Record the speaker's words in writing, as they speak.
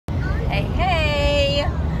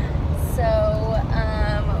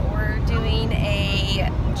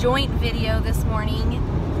joint video this morning.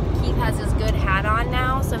 Keith has his good hat on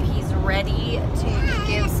now, so he's ready to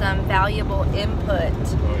give some valuable input.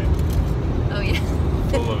 Oh yeah. Oh yeah.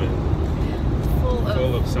 Full of it.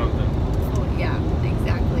 Full of something. Oh, yeah,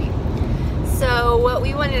 exactly. So what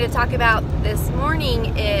we wanted to talk about this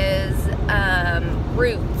morning is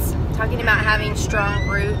roots. Talking about having strong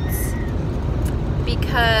roots,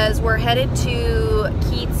 because we're headed to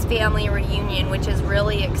Keith's family reunion, which is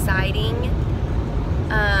really exciting.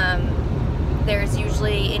 There's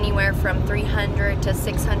usually anywhere from 300 to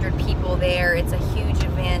 600 people there. It's a huge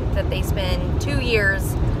event that they spend 2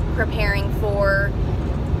 years preparing for,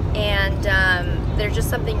 and there's just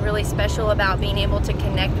something really special about being able to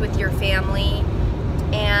connect with your family,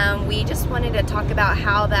 and we just wanted to talk about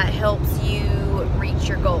how that helps you reach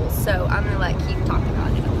your goals. So I'm going to let Keith talk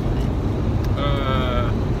about it a little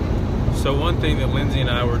bit. So one thing that Lindsay and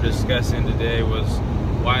I were discussing today was,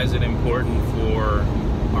 why is it important for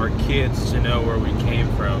our kids to know where we came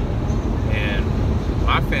from? And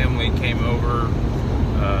my family came over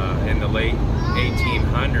in the late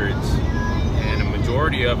 1800s, and a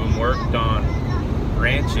majority of them worked on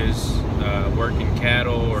ranches, working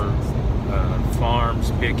cattle or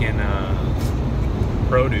farms, picking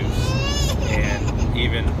produce, and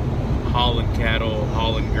even hauling cattle,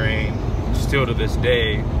 hauling grain. Still to this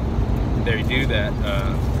day, they do that.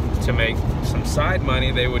 To make some side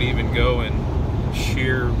money, they would even go and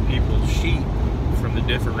shear people's sheep from the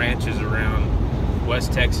different ranches around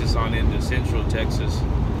West Texas on into Central Texas.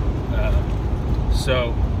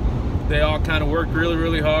 So they all kind of worked really,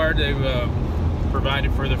 really hard. They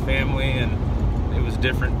provided for their family, and it was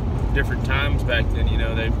different times back then. You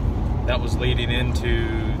know, that was leading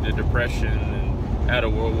into the Depression and out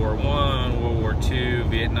of World War I, World War II,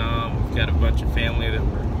 Vietnam. We've got a bunch of family that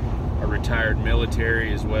were a retired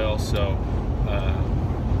military as well. So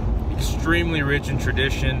extremely rich in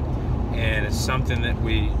tradition, and it's something that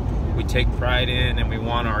we take pride in, and we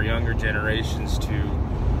want our younger generations to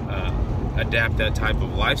adapt that type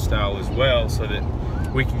of lifestyle as well, so that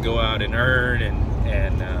we can go out and earn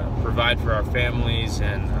and provide for our families.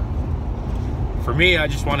 And for me, I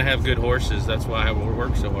just want to have good horses. That's why I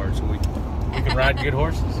work so hard, so we can ride good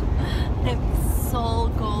horses. The sole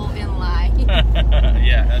goal in life.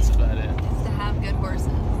 Yeah, that's about it. Is to have good horses.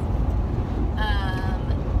 Is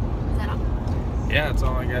that all? Yeah, that's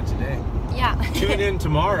all I got today. Yeah. Tune in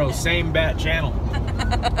tomorrow, same bat channel.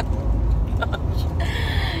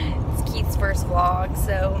 It's Keith's first vlog,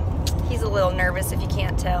 so he's a little nervous if you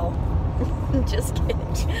can't tell. Just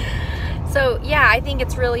kidding. So yeah, I think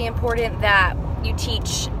it's really important that you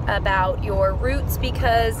teach about your roots,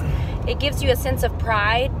 because it gives you a sense of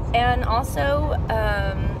pride. And also,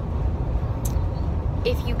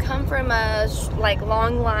 if you come from a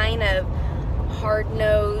long line of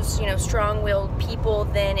hard-nosed, strong-willed people,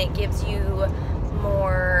 then it gives you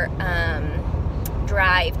more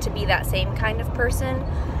drive to be that same kind of person.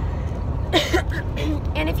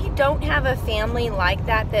 And if you don't have a family like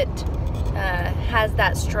that has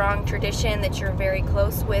that strong tradition that you're very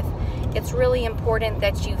close with, it's really important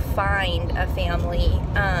that you find a family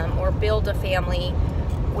or build a family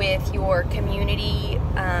with your community.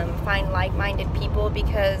 Find like-minded people,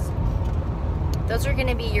 because those are going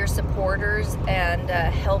to be your supporters and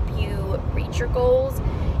help you reach your goals.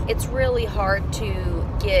 It's really hard to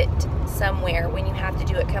get somewhere when you have to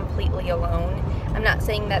do it completely alone. I'm not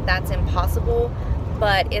saying that that's impossible,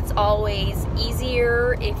 but it's always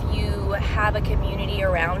easier if you have a community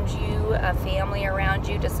around you, a family around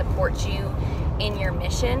you to support you in your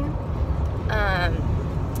mission.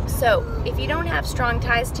 So if you don't have strong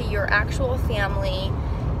ties to your actual family,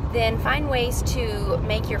 then find ways to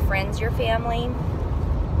make your friends your family,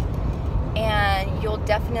 and you'll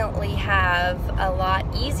definitely have a lot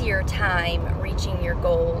easier time reaching your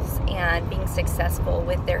goals and being successful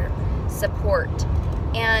with their support.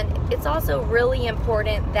 And it's also really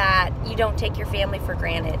important that you don't take your family for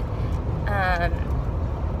granted.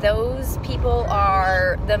 Those people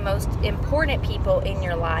are the most important people in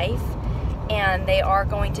your life, and they are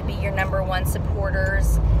going to be your #1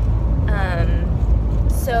 supporters.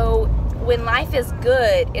 So when life is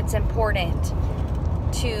good, it's important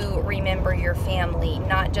to remember your family,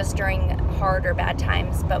 not just during hard or bad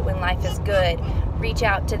times, but when life is good, reach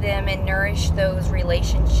out to them and nourish those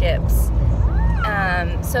relationships,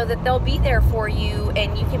 so that they'll be there for you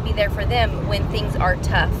and you can be there for them when things are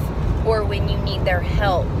tough or when you need their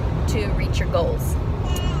help to reach your goals.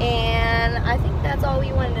 And I think that's all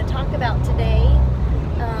we wanted to talk about today.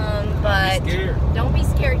 But Don't be scared. Don't be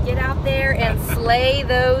scared. Get out there and slay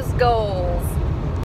those goals.